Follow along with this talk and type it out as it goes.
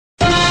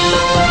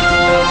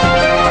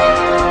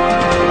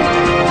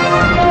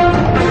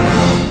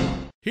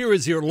Here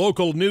is your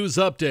local news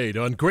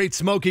update on Great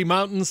Smoky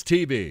Mountains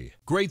TV.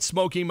 Great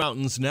Smoky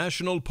Mountains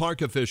National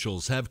Park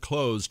officials have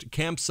closed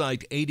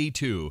Campsite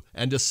 82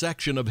 and a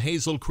section of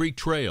Hazel Creek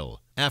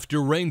Trail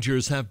after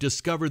rangers have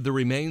discovered the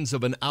remains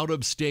of an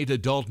out-of-state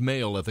adult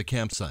male at the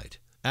campsite.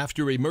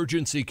 After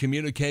emergency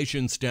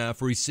communication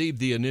staff received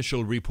the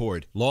initial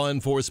report, law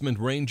enforcement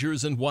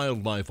rangers and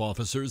wildlife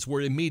officers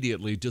were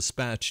immediately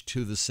dispatched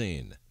to the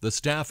scene. The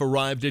staff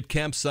arrived at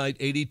Campsite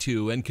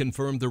 82 and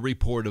confirmed the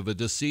report of a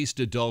deceased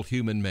adult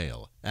human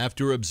male.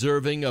 After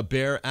observing a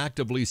bear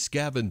actively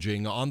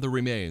scavenging on the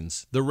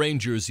remains, the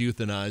rangers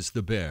euthanized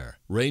the bear.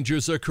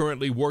 Rangers are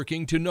currently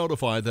working to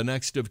notify the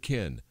next of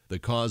kin. The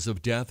cause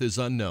of death is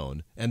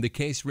unknown, and the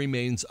case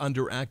remains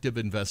under active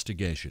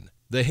investigation.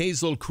 The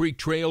Hazel Creek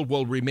Trail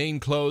will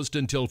remain closed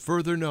until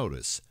further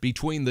notice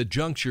between the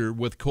juncture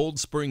with Cold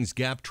Springs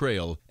Gap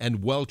Trail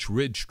and Welch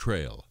Ridge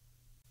Trail.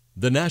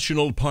 The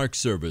National Park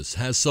Service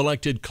has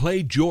selected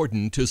Clay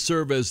Jordan to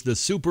serve as the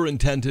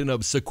superintendent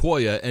of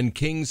Sequoia and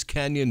Kings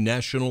Canyon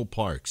National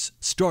Parks,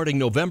 starting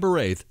November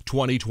 8,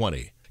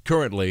 2020.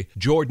 Currently,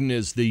 Jordan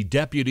is the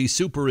deputy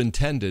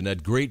superintendent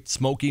at Great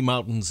Smoky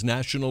Mountains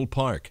National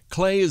Park.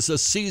 Clay is a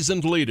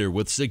seasoned leader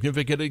with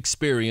significant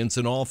experience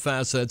in all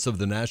facets of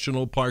the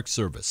National Park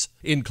Service,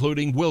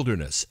 including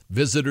wilderness,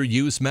 visitor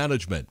use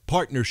management,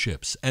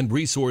 partnerships, and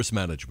resource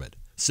management,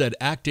 said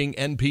acting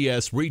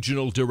NPS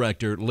Regional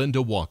Director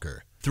Linda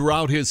Walker.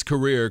 Throughout his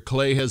career,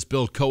 Clay has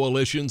built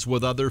coalitions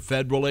with other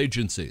federal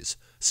agencies,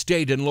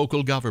 state and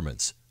local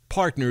governments,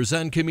 partners,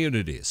 and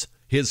communities.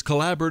 His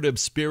collaborative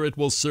spirit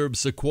will serve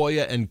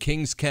Sequoia and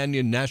Kings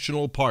Canyon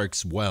National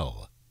Parks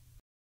well.